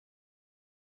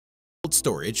cold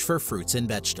storage for fruits and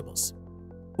vegetables.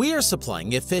 We are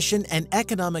supplying efficient and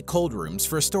economic cold rooms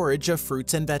for storage of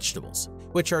fruits and vegetables,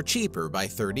 which are cheaper by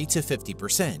 30 to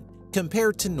 50%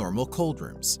 compared to normal cold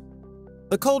rooms.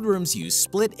 The cold rooms use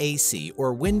split AC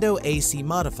or window AC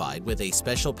modified with a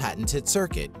special patented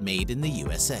circuit made in the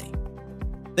USA.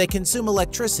 They consume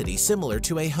electricity similar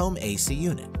to a home AC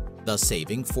unit, thus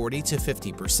saving 40 to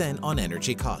 50% on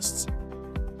energy costs.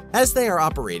 As they are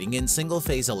operating in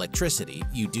single-phase electricity,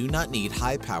 you do not need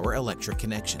high-power electric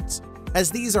connections.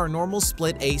 As these are normal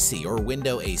split AC or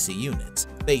window AC units,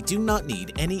 they do not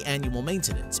need any annual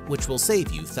maintenance, which will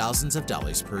save you thousands of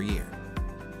dollars per year.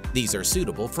 These are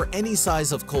suitable for any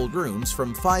size of cold rooms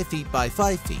from 5 feet by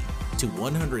 5 feet to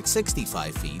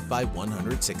 165 feet by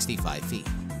 165 feet.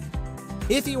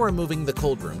 If you are moving the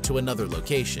cold room to another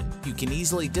location, you can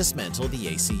easily dismantle the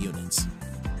AC units.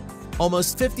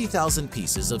 Almost 50,000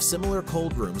 pieces of similar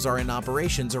cold rooms are in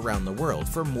operations around the world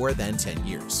for more than 10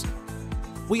 years.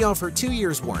 We offer 2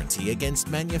 years warranty against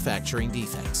manufacturing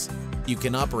defects. You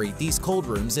can operate these cold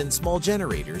rooms in small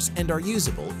generators and are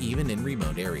usable even in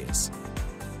remote areas.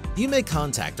 You may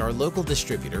contact our local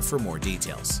distributor for more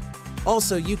details.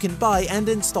 Also, you can buy and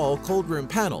install cold room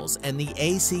panels and the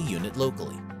AC unit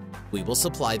locally. We will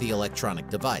supply the electronic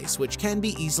device, which can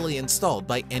be easily installed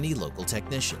by any local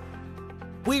technician.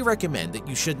 We recommend that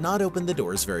you should not open the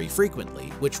doors very frequently,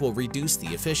 which will reduce the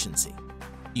efficiency.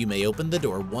 You may open the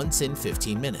door once in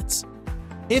 15 minutes.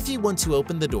 If you want to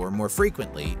open the door more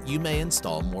frequently, you may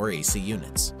install more AC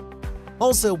units.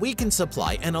 Also, we can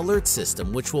supply an alert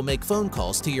system which will make phone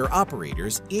calls to your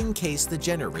operators in case the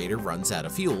generator runs out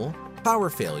of fuel,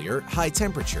 power failure, high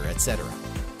temperature, etc.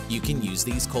 You can use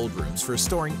these cold rooms for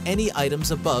storing any items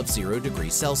above 0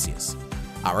 degrees Celsius.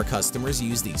 Our customers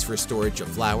use these for storage of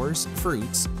flowers,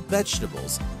 fruits,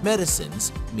 vegetables,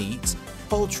 medicines, meat,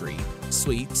 poultry,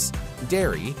 sweets,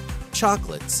 dairy,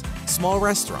 chocolates, small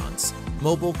restaurants,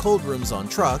 mobile cold rooms on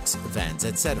trucks, vans,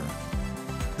 etc.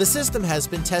 The system has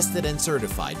been tested and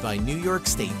certified by New York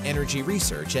State Energy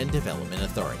Research and Development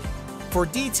Authority. For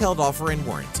detailed offer and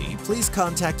warranty, please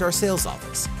contact our sales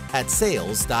office at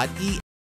sales.ea@ea.gov.